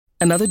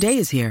Another day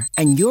is here,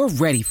 and you're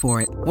ready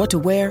for it. What to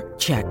wear?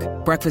 Check.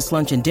 Breakfast,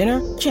 lunch, and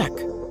dinner? Check.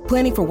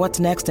 Planning for what's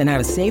next and how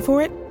to save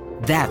for it?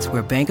 That's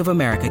where Bank of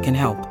America can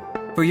help.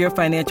 For your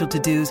financial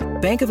to-dos,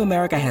 Bank of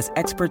America has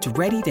experts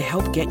ready to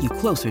help get you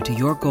closer to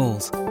your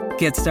goals.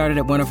 Get started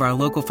at one of our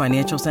local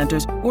financial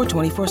centers or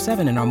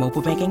 24/7 in our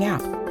mobile banking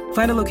app.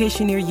 Find a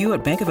location near you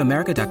at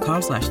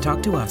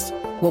bankofamerica.com/talktous.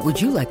 What would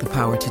you like the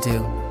power to do?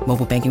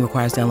 Mobile banking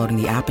requires downloading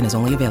the app and is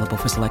only available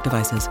for select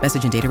devices.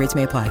 Message and data rates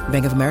may apply.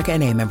 Bank of America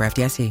N.A., member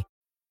FDIC.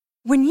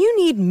 When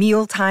you need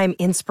mealtime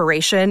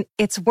inspiration,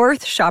 it's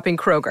worth shopping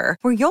Kroger,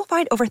 where you'll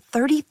find over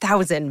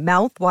 30,000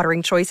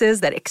 mouth-watering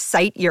choices that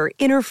excite your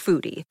inner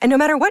foodie. And no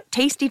matter what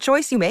tasty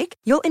choice you make,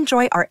 you'll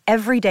enjoy our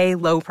everyday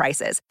low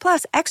prices,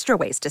 plus extra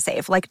ways to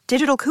save, like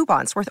digital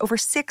coupons worth over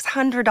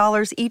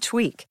 $600 each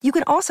week. You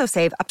can also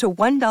save up to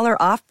 $1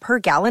 off per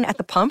gallon at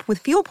the pump with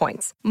fuel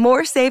points.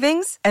 More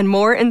savings and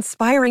more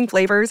inspiring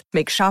flavors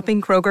make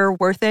shopping Kroger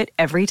worth it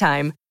every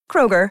time.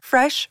 Kroger,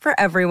 fresh for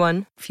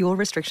everyone. Fuel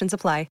restrictions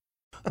apply.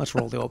 Let's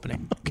roll the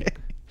opening. Okay.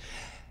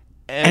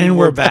 And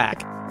we're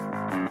back.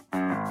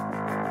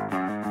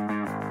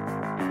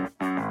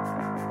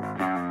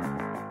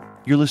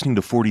 You're listening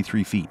to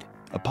 43 Feet,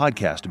 a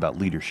podcast about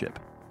leadership.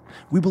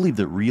 We believe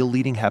that real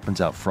leading happens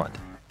out front,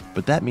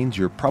 but that means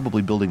you're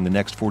probably building the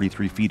next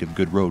 43 feet of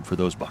good road for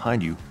those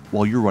behind you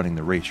while you're running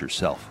the race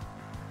yourself.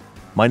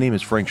 My name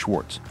is Frank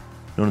Schwartz,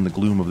 known in the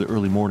gloom of the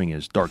early morning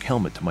as Dark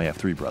Helmet to my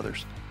F3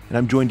 brothers, and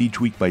I'm joined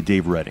each week by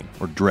Dave Redding,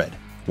 or Dredd,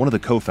 one of the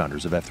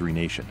co-founders of F3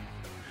 Nation.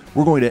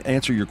 We're going to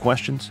answer your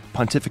questions,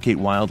 pontificate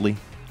wildly,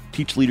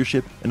 teach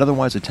leadership, and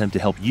otherwise attempt to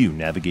help you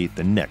navigate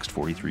the next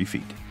 43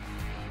 feet.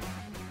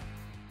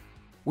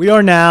 We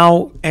are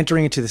now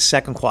entering into the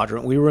second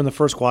quadrant. We were in the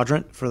first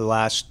quadrant for the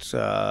last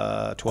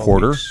 12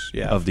 Quarter weeks.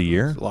 of the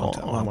year. Long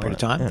period of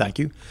time. Yeah. Thank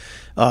you.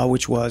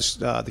 Which was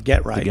the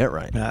Get Right. The Get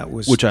Right.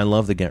 Was, which I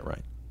love the Get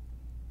Right.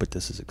 But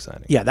this is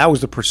exciting. Yeah, that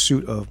was the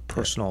pursuit of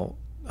personal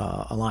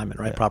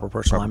alignment, right? Yeah. Proper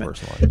personal Proper alignment.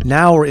 personal alignment.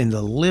 Now we're in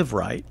the Live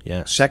Right,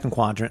 Yes. second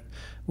quadrant,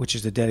 which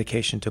is the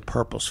dedication to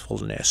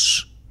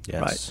purposefulness.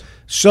 Yes. Right.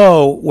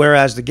 So,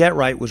 whereas the Get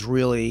Right was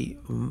really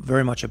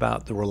very much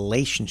about the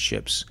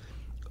relationships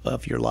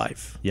of your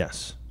life.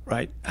 Yes.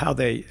 Right? How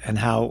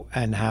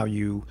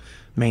you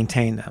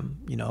maintain them,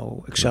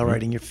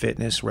 accelerating your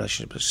fitness,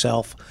 relationship with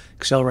self,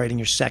 accelerating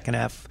your second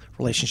F,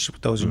 relationship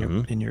with those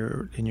in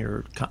your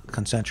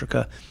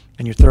concentrica,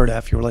 and your third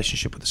F, your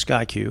relationship with the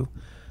Sky Q,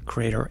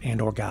 creator and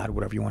or God,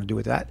 whatever you want to do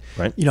with that.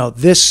 Right.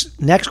 This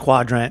next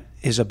quadrant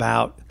is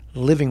about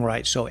living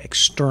right, so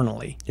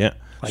externally. Yeah.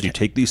 So you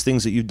take these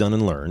things that you've done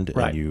and learned,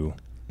 Right. and you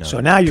So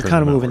now you're turn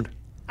kind of them moving outward.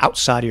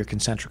 outside of your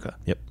concentrica.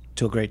 Yep.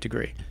 To a great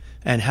degree.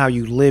 And how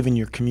you live in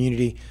your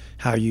community,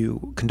 how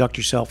you conduct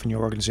yourself in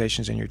your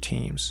organizations and your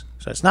teams.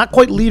 So it's not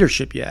quite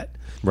leadership yet.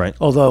 Right.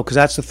 Although, because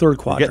that's the third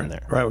quadrant. getting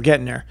there. Right, we're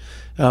getting there.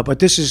 But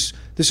this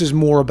is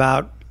more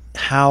about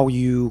how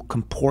you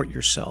comport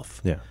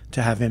yourself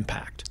to have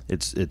impact.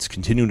 It's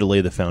continuing to lay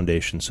the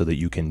foundation so that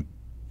you can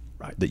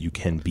Right.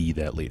 be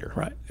that leader.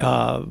 Right.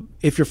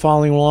 If you're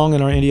following along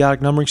in our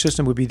idiotic numbering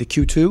system, would be the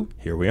Q2.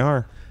 Here we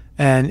are.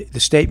 And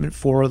the statement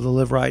for the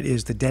Live Right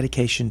is the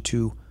dedication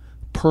to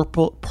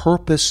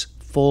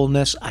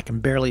purposefulness. I can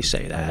barely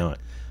say that. I know it.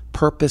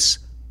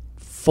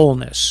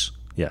 Purposefulness.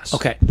 Yes.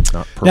 Okay.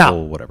 Not purple, Now,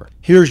 whatever.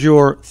 Here's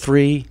your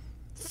 3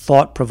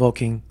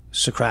 thought-provoking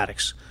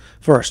Socratics.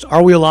 First,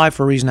 are we alive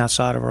for a reason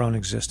outside of our own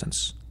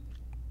existence?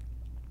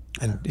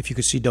 And if you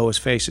could see Doa's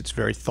face, it's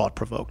very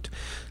thought-provoked.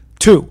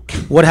 2,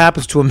 what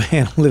happens to a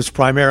man who lives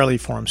primarily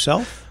for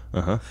himself?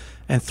 Uh-huh.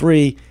 And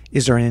 3,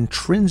 is there an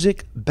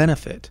intrinsic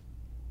benefit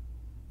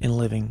in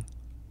living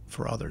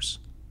for others?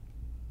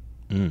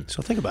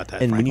 So think about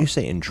that. And when frankly. you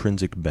say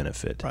intrinsic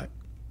benefit, Right.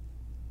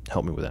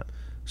 help me with that.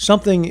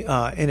 Something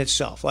in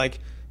itself, like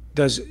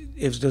does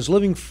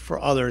living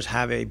for others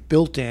have a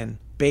built-in,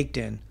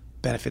 baked-in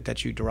benefit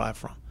that you derive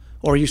from,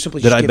 or are you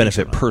simply That just I giving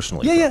benefit someone?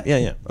 personally Yeah, from? yeah,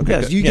 Yeah. Okay, Yeah,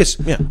 good. you Yeah, just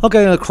yeah.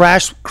 okay. A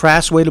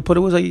crass way to put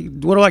it was like,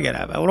 what do I get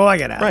out of it? What do I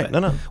get out Right, of it?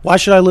 no. Why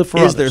should I live for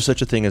Is others? there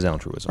such a thing as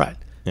altruism? Right.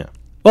 Yeah.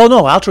 Well,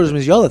 no, altruism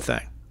is the other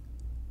thing.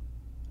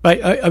 Right.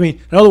 I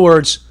mean, in other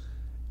words,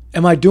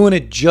 am I doing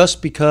it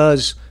just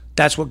because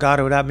that's what God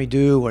would have me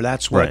do, or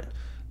that's what? Right.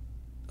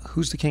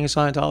 Who's the king of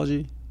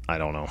Scientology? I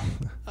don't know.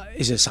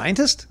 Is it a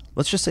scientist?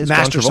 Let's just say it's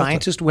Master John Travolta.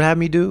 scientist would have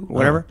me do,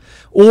 whatever.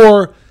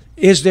 Or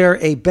is there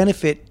a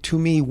benefit to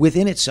me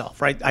within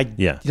itself, right?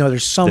 Yeah.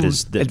 There's some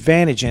that-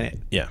 advantage in it.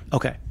 Yeah.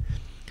 Okay.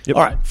 Yep.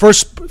 All right.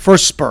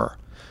 First spur.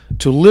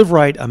 To live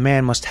right, a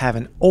man must have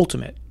an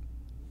ultimate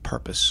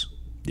purpose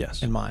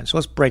Yes. in mind. So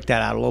let's break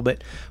that out a little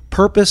bit.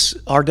 Purpose,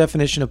 our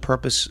definition of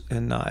purpose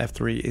in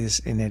F3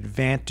 is an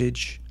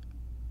advantage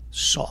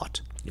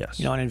sought. Yes.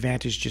 An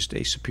advantage, just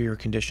a superior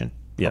condition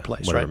Yeah, or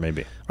place, whatever right? it may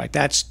be. Right.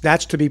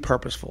 That's to be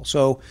purposeful.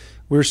 So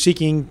we're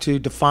seeking to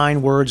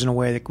define words in a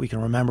way that we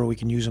can remember, we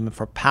can use them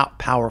for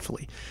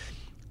powerfully.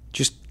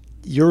 Just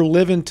you're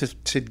living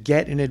to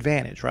get an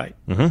advantage, right?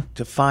 Mm-hmm.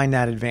 To find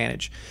that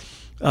advantage.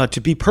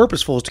 To be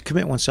purposeful is to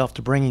commit oneself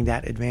to bringing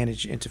that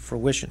advantage into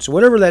fruition. So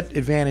whatever that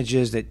advantage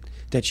is that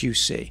that you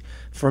see.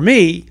 For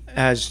me,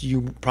 as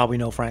you probably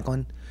know,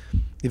 Franklin,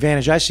 the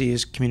advantage I see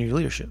is community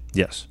leadership.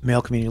 Yes.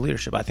 Male community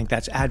leadership. I think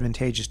that's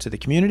advantageous to the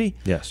community.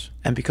 Yes.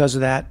 And because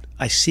of that,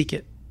 I seek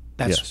it.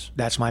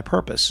 That's my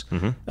purpose.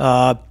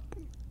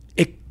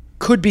 It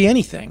could be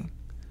anything.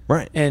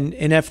 Right. And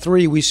in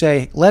F3, we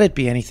say, let it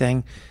be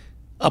anything,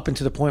 up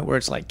until the point where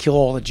it's like, kill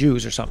all the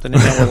Jews or something.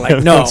 And then we're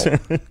like, no.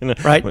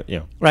 Right?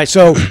 Yeah. Right.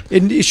 So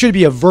it should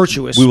be a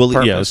virtuous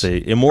purpose. Yeah,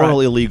 say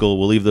immoral, illegal,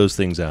 we'll leave those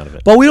things out of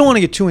it. But we don't want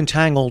to get too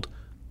entangled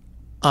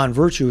on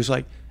virtue. It's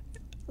like,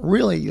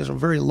 really, there's a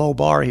very low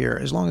bar here,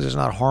 as long as it's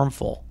not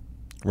harmful.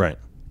 Right.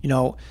 You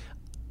know,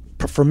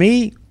 for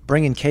me,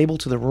 bringing cable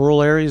to the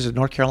rural areas of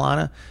North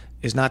Carolina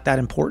is not that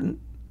important.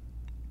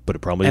 But it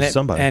probably is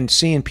somebody. And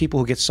seeing people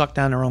who get sucked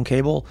down their own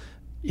cable,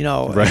 you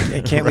know,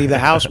 and can't leave the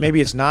house,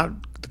 maybe it's not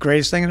the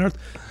greatest thing on earth.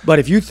 But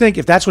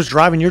if that's what's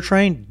driving your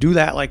train, do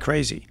that like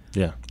crazy.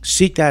 Yeah.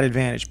 Seek that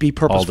advantage. Be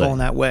purposeful in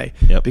that way,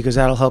 because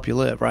that'll help you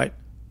live, right?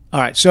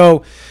 All right.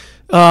 So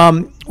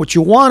what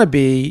you want to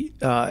be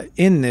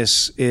in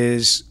this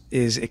is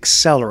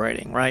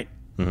accelerating, right?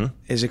 Mm-hmm.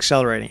 Is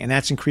accelerating. And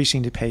that's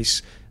increasing the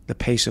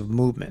pace of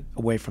movement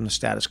away from the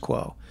status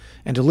quo.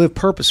 And to live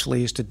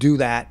purposefully is to do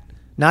that,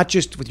 not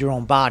just with your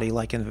own body,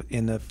 like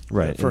in the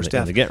first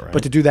F,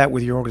 but to do that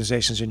with your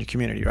organizations and your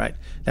community, right?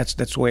 That's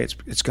the way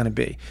it's going to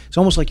be. It's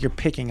almost like you're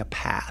picking a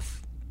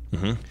path,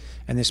 and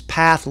this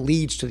path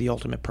leads to the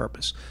ultimate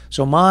purpose.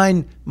 So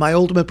my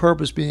ultimate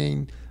purpose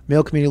being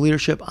male community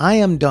leadership, I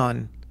am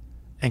done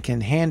and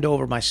can hand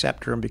over my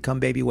scepter and become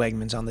Baby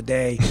Wegmans on the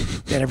day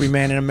that every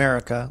man in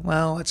America,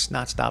 well, let's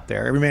not stop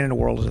there. Every man in the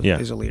world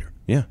is a leader.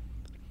 Yeah.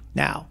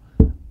 Now,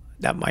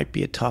 that might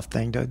be a tough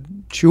thing to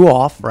chew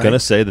off, right? Gonna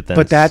say that,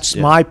 but that's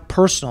my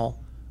personal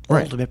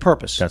ultimate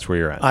purpose. That's where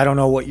you're at. I don't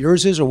know what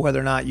yours is or whether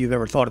or not you've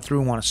ever thought it through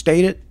and want to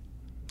state it.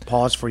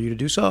 Pause for you to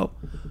do so,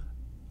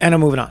 and I'm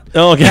moving on.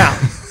 Oh, okay. Now,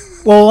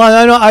 well,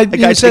 I know. The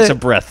guy takes a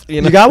breath.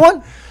 You got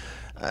one?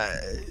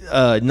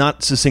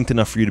 Not succinct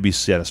enough for you to be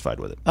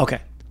satisfied with it. Okay.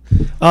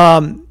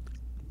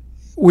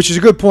 Which is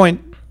a good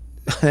point.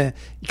 You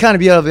kind of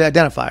be able to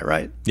identify,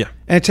 right? Yeah.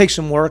 And it takes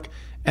some work.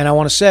 And I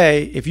want to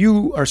say, if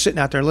you are sitting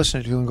out there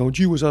listening to it and go,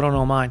 gee whiz, I don't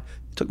know mine.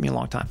 It took me a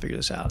long time to figure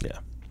this out. Yeah.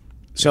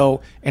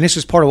 So, and this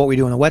is part of what we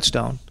do in the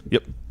Whetstone.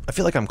 Yep. I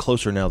feel like I'm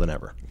closer now than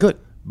ever. Good.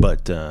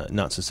 But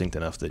not succinct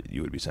enough that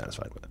you would be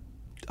satisfied with it.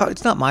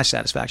 It's not my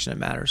satisfaction that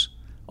matters,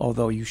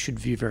 although you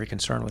should be very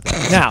concerned with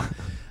that.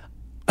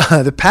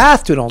 Now, the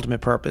path to an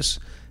ultimate purpose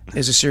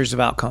is a series of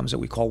outcomes that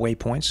we call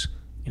waypoints.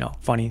 You know,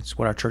 funny, it's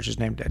what our church is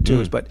named at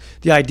too. But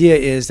the idea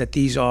is that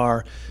these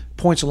are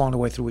points along the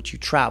way through which you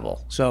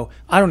travel. So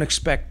I don't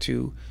expect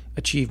to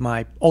achieve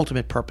my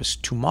ultimate purpose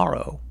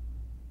tomorrow,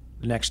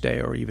 the next day,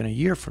 or even a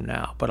year from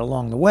now. But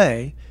along the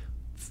way,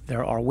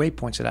 there are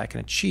waypoints that I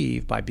can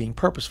achieve by being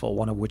purposeful,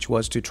 one of which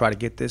was to try to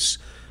get this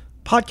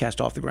podcast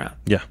off the ground.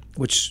 Yeah.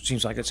 Which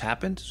seems like it's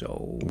happened.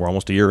 So we're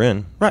almost a year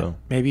in. Right. So.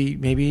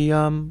 Maybe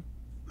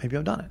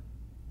I've done it.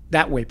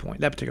 That waypoint,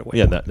 that particular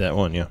waypoint. Yeah, that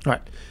one, yeah.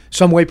 Right.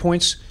 Some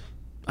waypoints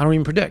I don't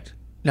even predict.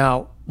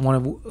 Now, a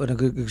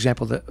good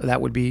example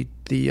that would be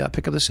the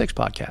Pick Up the Six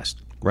podcast.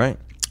 Right.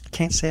 I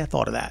can't say I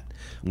thought of that.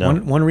 No.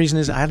 One reason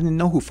is I didn't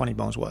know who Funny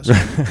Bones was.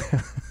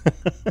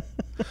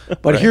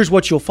 But here's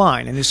what you'll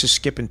find, and this is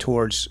skipping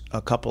towards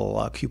a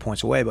couple Q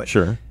points away, but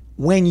sure.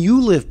 When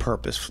you live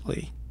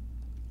purposefully,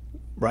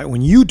 right,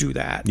 when you do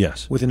that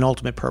with an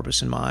ultimate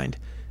purpose in mind,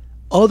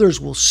 others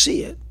will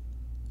see it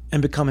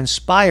and become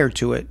inspired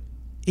to it,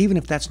 even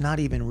if that's not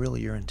even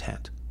really your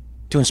intent,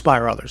 to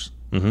inspire others,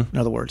 in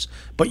other words.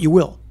 But you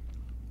will.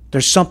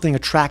 There's something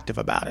attractive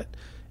about it.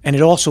 And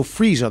it also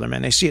frees other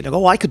men. They see it and they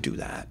go, oh, I could do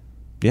that.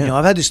 Yeah. You know,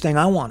 I've had this thing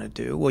I want to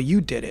do. Well, you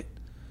did it.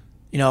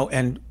 You know,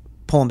 and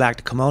pulling back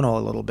to kimono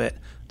a little bit,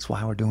 that's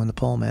why we're doing the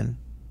Pullman.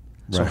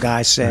 So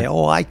guys say,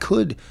 oh, I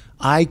could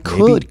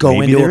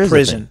go into a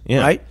prison,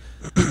 right?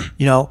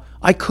 You know,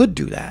 I could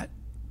do that.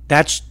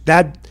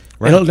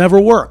 It'll never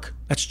work.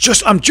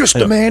 I'm just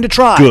a man to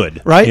try.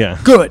 Good. Right? Yeah.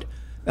 Good.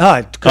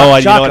 Jocko.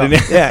 You know what I mean?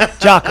 Yeah,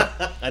 Jocko.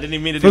 I didn't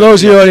even mean to do For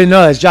those of you who didn't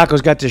know this,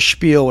 Jocko's got this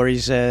spiel where he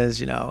says,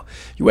 you know,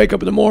 you wake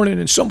up in the morning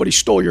and somebody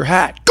stole your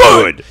hat.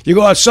 Good. You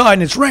go outside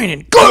and it's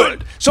raining.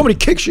 Good. Somebody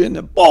kicks you in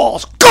the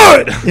balls.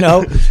 Good. You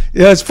know,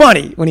 it's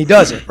funny when he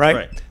does it,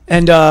 right?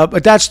 And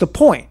but that's the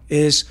point,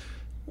 is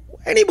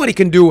anybody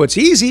can do what's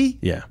easy.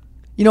 Yeah.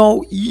 You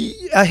know,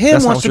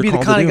 him wants to be the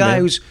kind of guy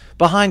who's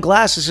behind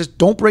glass and says,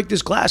 don't break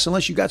this glass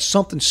unless you got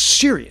something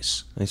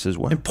serious. And he says,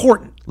 what?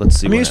 Important. Let's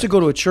see. I used to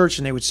go to a church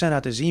and they would send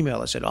out this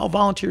email that said, "Oh,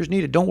 volunteers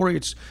needed. Don't worry,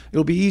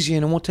 it'll be easy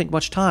and it won't take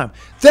much time."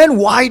 Then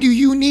why do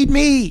you need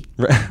me?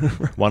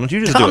 Why don't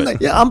you just do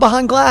it? Yeah, I'm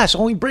behind glass.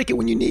 Only break it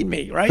when you need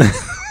me, right?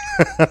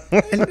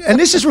 and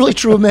this is really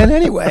true of men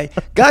anyway.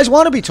 Guys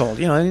want to be told,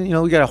 you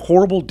know, we got a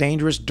horrible,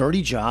 dangerous,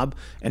 dirty job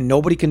and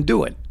nobody can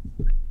do it.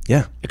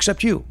 Yeah.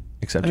 Except you.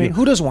 Except I mean,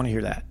 who doesn't want to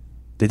hear that?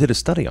 They did a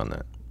study on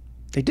that.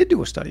 They did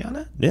do a study on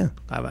that? Yeah.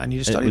 I need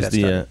to study that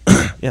study.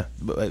 Yeah.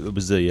 It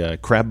was the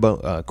crab,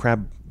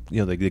 you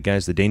know, the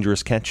guys, the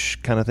dangerous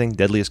catch kind of thing,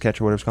 deadliest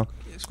catch or whatever it's called.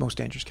 It's most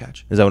dangerous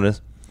catch. Is that what it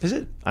is? Is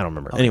it? I don't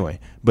remember. Okay. Anyway,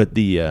 but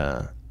they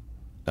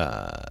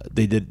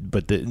did,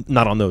 but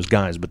not on those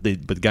guys, but the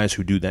guys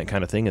who do that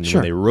kind of thing, and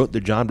when they wrote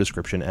the job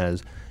description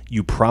as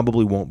you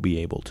probably won't be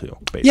able to.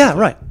 Basically. Yeah,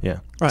 right. Yeah,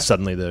 right.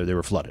 Suddenly they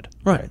were flooded.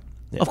 Right.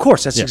 Yeah. Of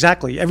course, that's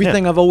exactly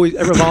everything I've always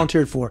ever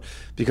volunteered for,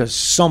 because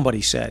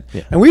somebody said.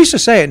 Yeah. And we used to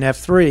say it in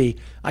F3.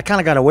 I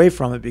kind of got away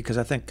from it because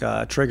I think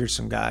triggered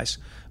some guys.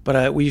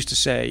 But we used to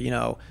say,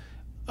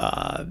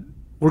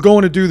 we're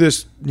going to do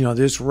this,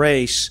 this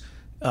race.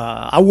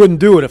 I wouldn't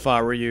do it if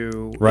I were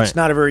you. Right. It's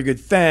not a very good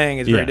thing.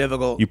 It's very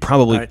difficult. You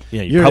probably,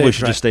 you probably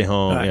should just stay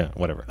home. Right. Yeah,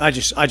 whatever. I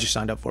just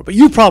signed up for it, but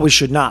you probably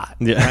should not.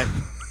 Yeah.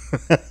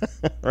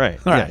 Right.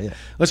 All right. Yeah.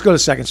 Let's go to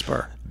second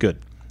spur. Good.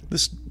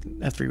 This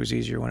F3 was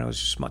easier when it was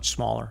just much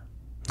smaller.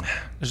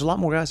 There's a lot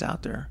more guys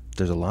out there.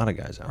 There's a lot of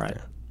guys out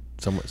there.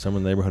 Some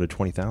in the neighborhood of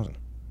 20,000.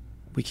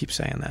 We keep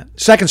saying that.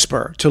 Second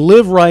spur. To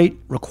live right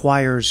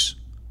requires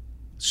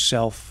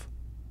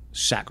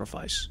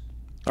self-sacrifice.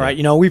 All right.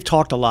 We've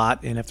talked a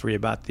lot in F3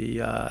 about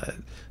the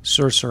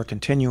Sir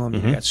continuum.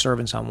 You got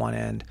servants on one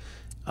end,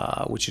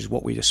 which is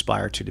what we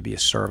aspire to be a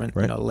servant.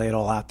 Right. Lay it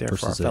all out there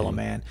for our fellow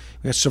man.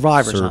 We got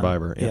survivors.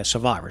 Survivor. Yeah,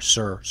 survivors.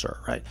 Sir.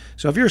 Right.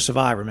 So if you're a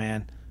survivor,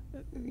 man,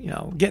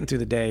 getting through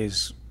the day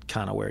is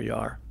kind of where you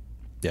are.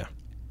 Yeah.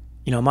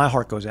 My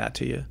heart goes out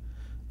to you.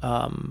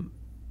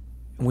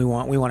 We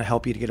want to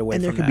help you to get away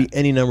from that. And there could be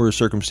any number of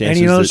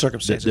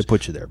circumstances that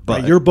put you there.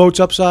 But right, your boat's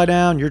upside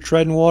down, you're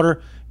treading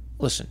water.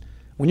 Listen,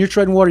 when you're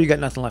treading water, you got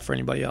nothing left for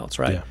anybody else,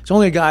 right? Yeah. It's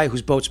only a guy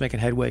whose boat's making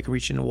headway can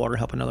reach into the water and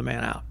help another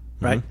man out,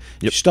 right? Yep.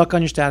 If you're stuck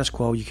on your status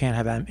quo, you can't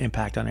have an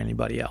impact on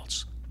anybody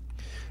else.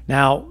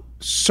 Now,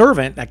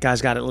 servant, that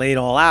guy's got it laid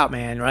all out,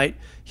 man, right?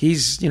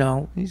 He's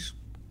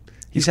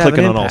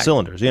clicking on all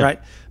cylinders, yeah. Right?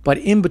 But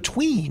in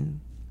between,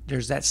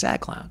 there's that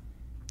sad clown.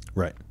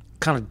 Right.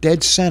 Kind of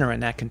dead center in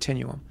that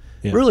continuum.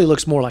 Yeah. Really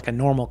looks more like a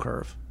normal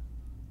curve.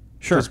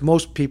 Sure. Because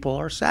most people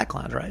are sad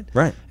clowns, right?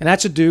 Right. And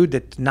that's a dude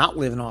that's not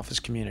living off his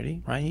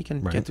community, right? He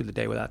can get through the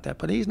day without that,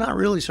 but he's not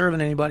really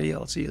serving anybody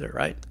else either,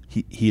 right?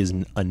 He is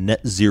a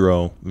net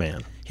zero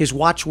man. His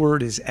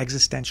watchword is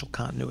existential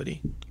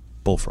continuity.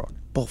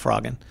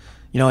 Bullfrogging.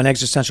 An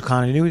existential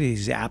continuity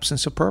is the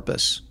absence of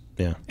purpose.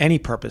 Yeah. Any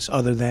purpose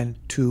other than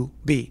to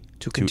be,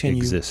 to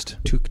continue to exist.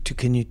 To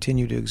continue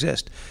to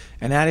exist.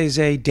 And that is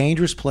a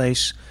dangerous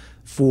place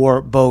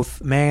for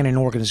both man and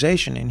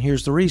organization. And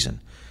here's the reason.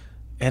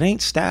 It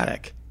ain't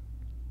static.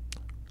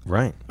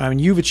 Right. I mean,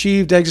 you've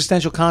achieved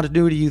existential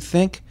continuity, you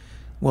think.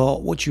 Well,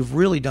 what you've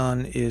really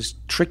done is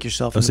trick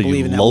yourself into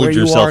believing that where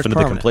you are is permanent. Into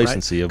the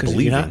complacency of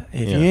believing.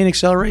 If you ain't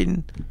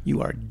accelerating,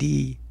 you are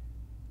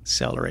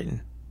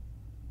decelerating.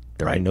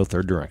 There ain't no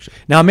third direction.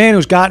 Now, a man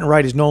who's gotten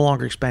right is no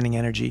longer expending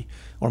energy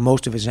or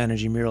most of his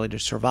energy merely to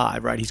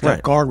survive, right? He's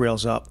got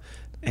guardrails up,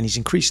 and he's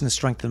increasing the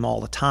strength of them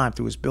all the time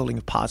through his building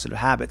of positive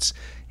habits.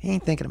 He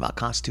ain't thinking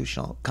about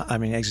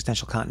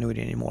existential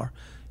continuity anymore.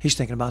 He's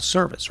thinking about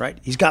service, right?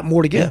 He's got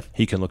more to give. Yeah,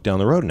 he can look down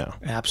the road now.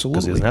 Absolutely.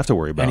 Because he doesn't have to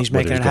worry about whether he's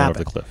going over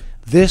the cliff.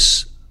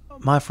 This,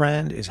 my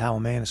friend, is how a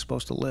man is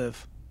supposed to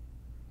live.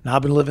 Now,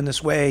 I've been living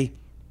this way,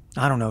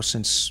 I don't know,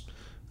 since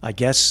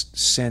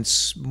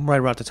right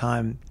about the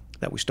time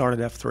that we started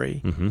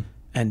F3. Mm-hmm.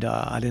 And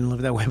I didn't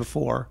live that way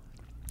before.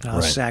 I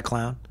was a sad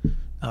clown,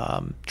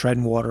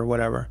 treading water,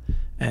 whatever.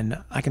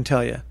 And I can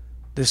tell you,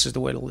 this is the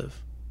way to live.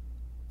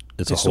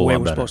 It's the way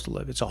we're supposed to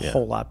live. It's a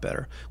whole lot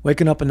better.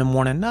 Waking up in the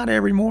morning, not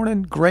every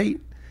morning, great,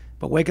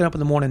 but waking up in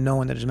the morning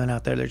knowing that there's men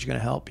out there that you're going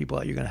to help, people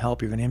that you're going to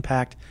help, you're going to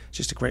impact. It's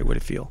just a great way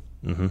to feel.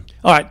 Mm-hmm.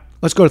 All right,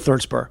 let's go to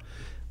third spur.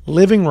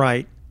 Living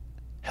right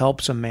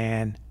helps a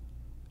man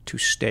to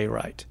stay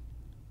right.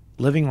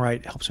 Living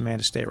right helps a man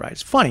to stay right.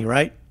 It's funny,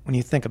 right? When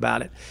you think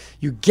about it.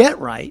 You get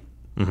right.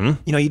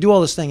 Mm-hmm. You do all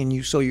this thing and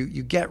you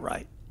get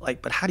right.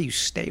 But how do you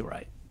stay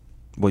right?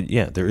 Well,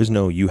 yeah, there is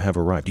no "you have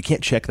arrived." You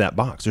can't check that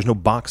box. There's no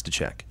box to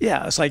check.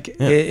 Yeah, it's like I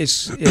think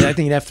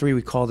in F3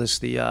 we call this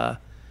the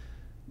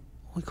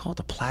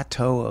the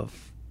plateau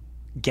of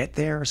get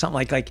there or something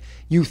like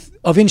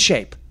of in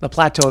shape. The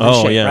plateau of in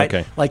shape, right?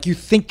 Okay. Like you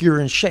think you're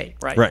in shape,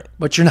 right? Right.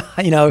 But you're not.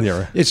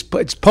 Right. It's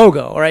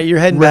pogo, right? You're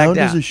heading round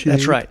back down. As a shape.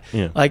 That's right.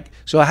 Yeah.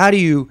 So how do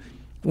you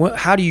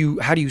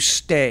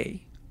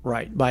stay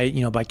right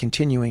by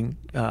continuing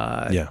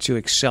to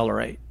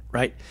accelerate,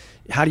 right?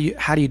 How do you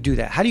do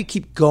that? How do you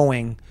keep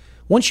going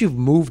once you've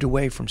moved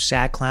away from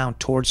sad clown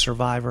towards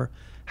survivor?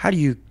 How do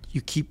you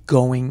keep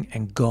going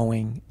and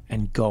going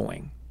and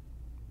going?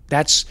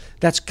 That's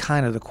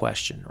kind of the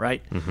question,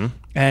 right? Mm-hmm.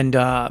 And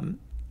I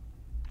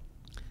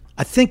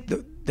think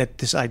that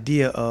this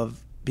idea of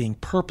being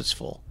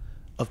purposeful,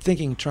 of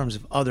thinking in terms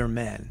of other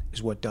men,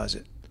 is what does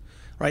it,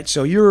 right?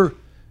 So you're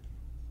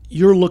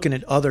looking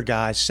at other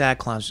guys, sad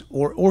clowns,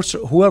 or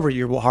whoever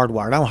you're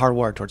hardwired. I'm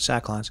hardwired towards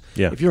sad clowns.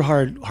 Yeah. If you're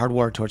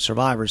hardwired towards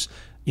survivors,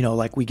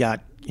 like we got,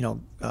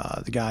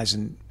 the guys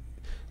in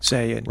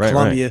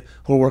Colombia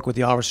who work with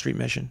the Oliver Street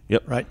mission.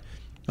 Yep. Right.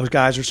 Those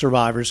guys are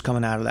survivors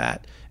coming out of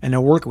that, and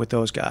they're working with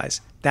those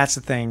guys. That's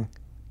the thing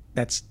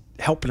that's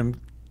helping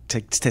them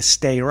to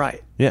stay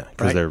right. Yeah,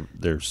 because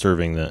they're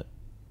serving that.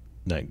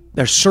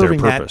 They're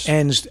serving that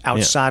ends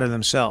outside of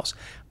themselves.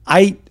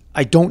 I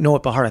don't know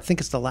it by heart. I think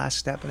it's the last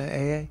step in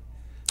AA,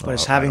 but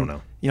it's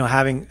having,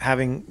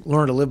 having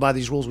learned to live by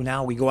these rules.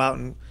 Now we go out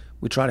and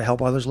we try to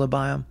help others live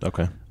by them.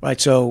 Okay.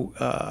 Right. So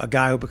a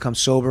guy who becomes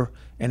sober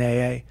in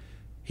AA,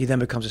 he then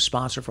becomes a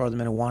sponsor for other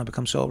men who want to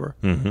become sober.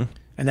 Mm-hmm.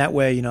 And that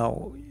way,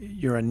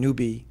 you're a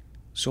newbie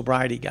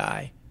sobriety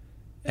guy,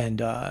 and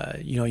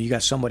you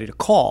got somebody to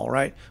call,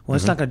 right? Well,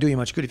 it's not going to do you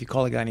much good if you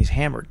call a guy and he's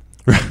hammered.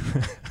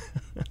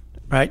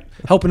 Right?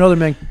 Helping other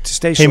men to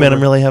stay sober. Hey, man,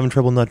 I'm really having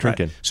trouble not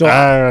drinking. Right. So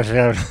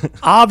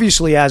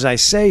obviously, as I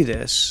say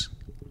this,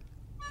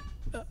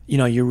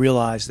 you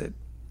realize that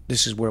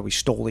this is where we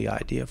stole the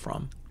idea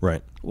from.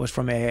 Right. Was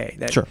from AA.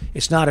 That Sure.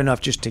 It's not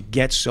enough just to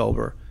get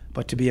sober,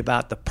 but to be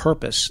about the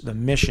purpose, the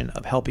mission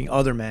of helping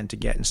other men to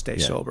get and stay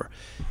sober.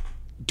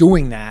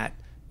 Doing that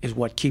is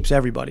what keeps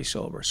everybody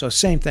sober. So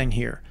same thing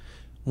here.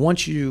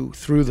 Once you,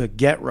 through the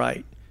get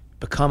right,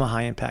 become a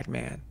high impact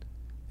man,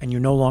 and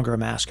you're no longer a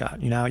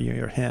mascot,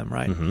 you're him,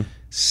 right? Mm-hmm.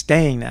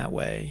 Staying that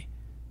way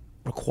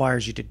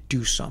requires you to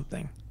do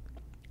something.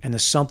 And the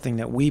something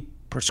that we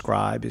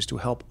prescribe is to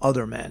help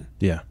other men.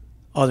 Yeah.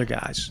 Other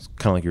guys.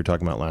 Kind of like you were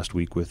talking about last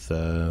week with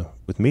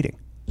meeting.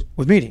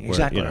 With meeting, Where,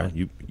 exactly. Right.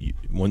 You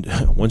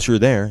once you're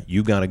there,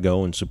 you got to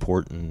go and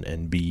support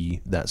and be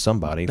that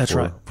somebody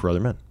for other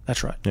men.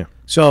 That's right. Yeah.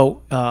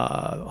 So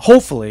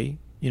hopefully,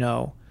 if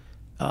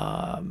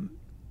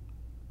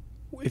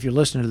you're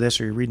listening to this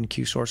or you're reading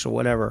Q Source or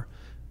whatever,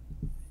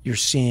 you're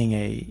seeing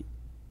a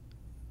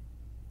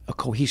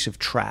cohesive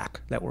track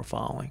that we're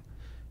following.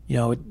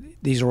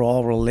 These are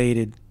all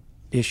related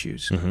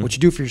issues. Mm-hmm. What you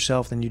do for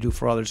yourself, then you do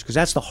for others, because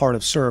that's the heart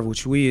of serve,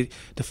 which we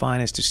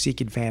define as to seek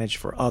advantage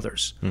for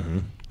others. Mm-hmm.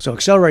 So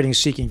accelerating is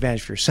seeking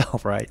advantage for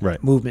yourself, right?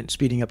 Right. Movement,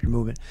 speeding up your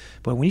movement.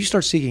 But when you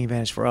start seeking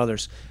advantage for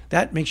others,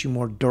 that makes you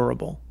more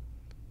durable.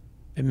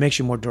 It makes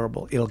you more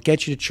durable. It'll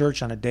get you to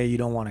church on a day you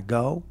don't want to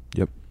go.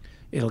 Yep.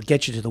 It'll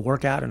get you to the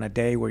workout on a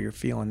day where you're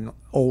feeling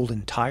old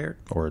and tired.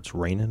 Or it's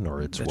raining,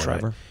 or it's That's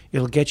whatever. Right.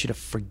 It'll get you to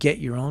forget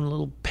your own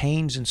little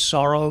pains and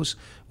sorrows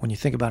when you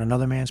think about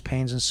another man's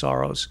pains and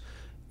sorrows.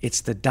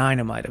 It's the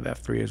dynamite of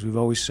F3, as we've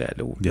always said.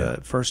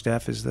 The first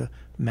F is the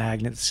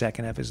magnet. The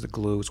second F is the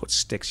glue. It's what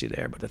sticks you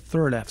there. But the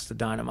third F is the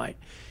dynamite.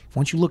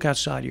 Once you look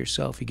outside of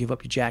yourself, you give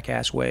up your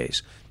jackass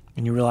ways,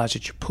 and you realize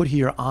that you're put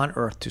here on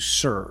earth to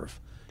serve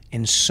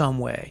in some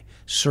way,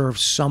 serve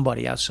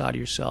somebody outside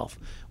of yourself.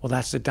 Well,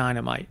 that's the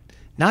dynamite.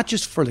 Not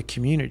just for the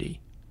community,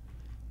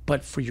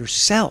 but for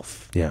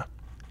yourself. Yeah.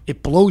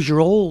 It blows your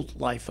old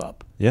life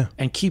up. Yeah.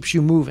 And keeps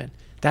you moving.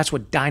 That's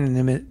what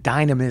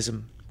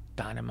dynamism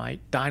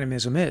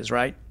is,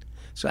 right?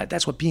 So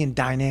that's what being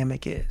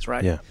dynamic is,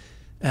 right? Yeah.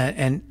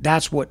 And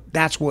that's what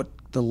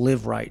the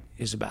live right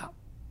is about.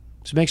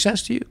 Does it make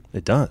sense to you?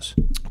 It does.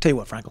 I'll tell you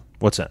what, Frankel.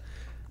 What's that?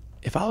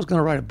 If I was going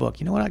to write a book,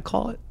 you know what I'd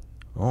call it?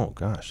 Oh,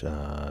 gosh.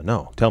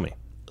 No. Tell me.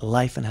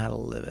 Life and How to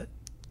Live It.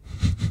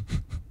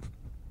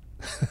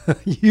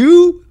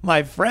 You,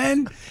 my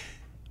friend,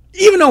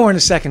 even though we're in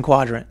the second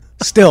quadrant,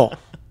 still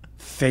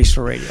face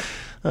for radio.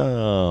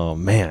 Oh,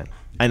 man.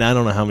 And I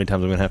don't know how many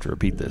times I'm going to have to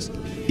repeat this.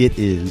 It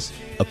is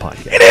a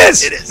podcast. It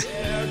is! It is!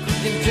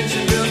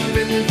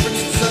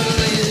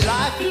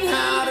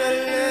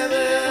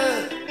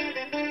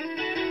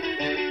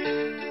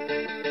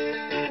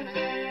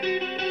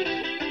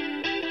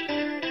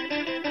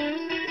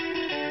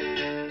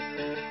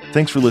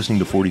 Thanks for listening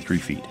to 43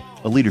 Feet,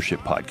 a leadership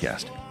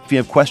podcast. If you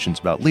have questions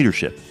about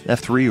leadership,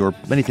 F3, or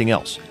anything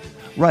else,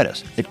 write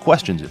us at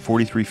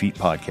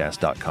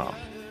questions@43feetpodcast.com.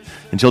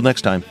 Until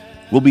next time,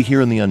 we'll be here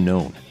in the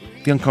unknown,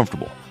 the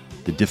uncomfortable,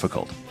 the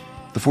difficult,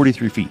 the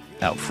 43 feet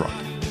out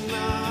front.